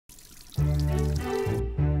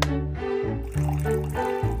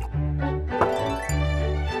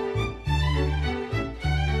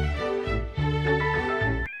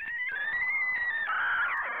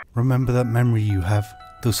Remember that memory you have,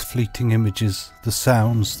 those fleeting images, the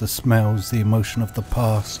sounds, the smells, the emotion of the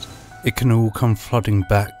past. It can all come flooding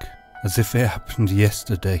back, as if it happened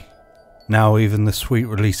yesterday. Now even the sweet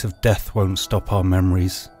release of death won't stop our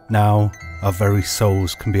memories. Now our very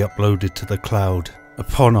souls can be uploaded to the cloud.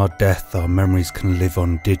 Upon our death, our memories can live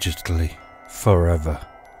on digitally, forever.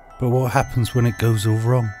 But what happens when it goes all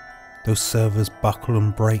wrong? Those servers buckle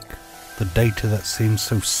and break. The data that seems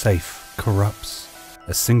so safe corrupts.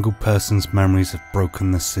 A single person's memories have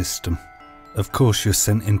broken the system. Of course you're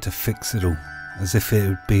sent in to fix it all, as if it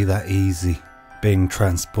would be that easy, being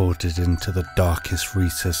transported into the darkest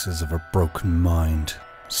recesses of a broken mind,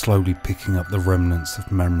 slowly picking up the remnants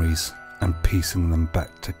of memories and piecing them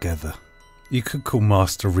back together. You could call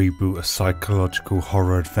Master Reboot a psychological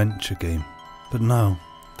horror adventure game, but no,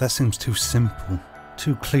 that seems too simple,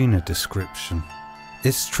 too clean a description.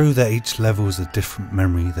 It's true that each level is a different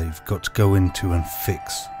memory that you've got to go into and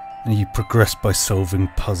fix, and you progress by solving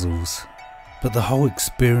puzzles. But the whole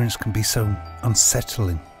experience can be so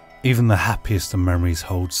unsettling. Even the happiest of memories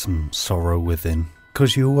hold some sorrow within,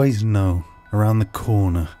 because you always know, around the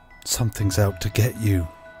corner, something's out to get you.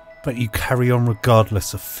 But you carry on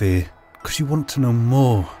regardless of fear, because you want to know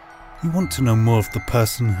more. You want to know more of the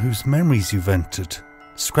person whose memories you've entered.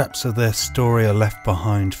 Scraps of their story are left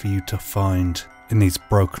behind for you to find in these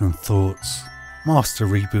broken thoughts. Master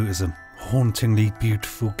Reboot is a hauntingly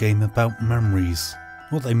beautiful game about memories,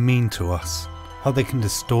 what they mean to us, how they can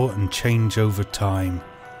distort and change over time,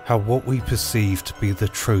 how what we perceive to be the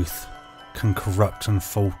truth can corrupt and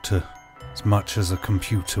falter as much as a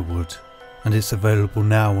computer would. And it's available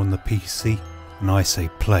now on the PC, and I say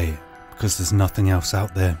play it, because there's nothing else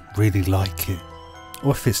out there really like it.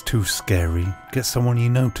 Or if it's too scary, get someone you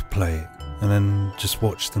know to play it, and then just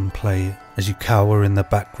watch them play it as you cower in the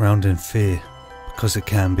background in fear, because it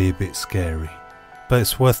can be a bit scary. But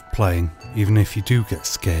it's worth playing, even if you do get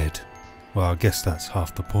scared. Well, I guess that's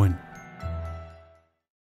half the point.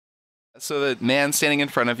 So the man standing in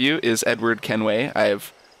front of you is Edward Kenway.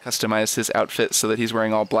 I've customized his outfit so that he's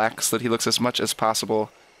wearing all black, so that he looks as much as possible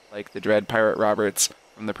like the Dread Pirate Roberts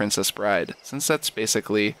from The Princess Bride, since that's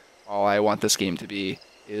basically all I want this game to be,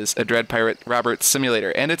 is a Dread Pirate Roberts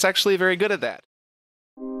simulator, and it's actually very good at that.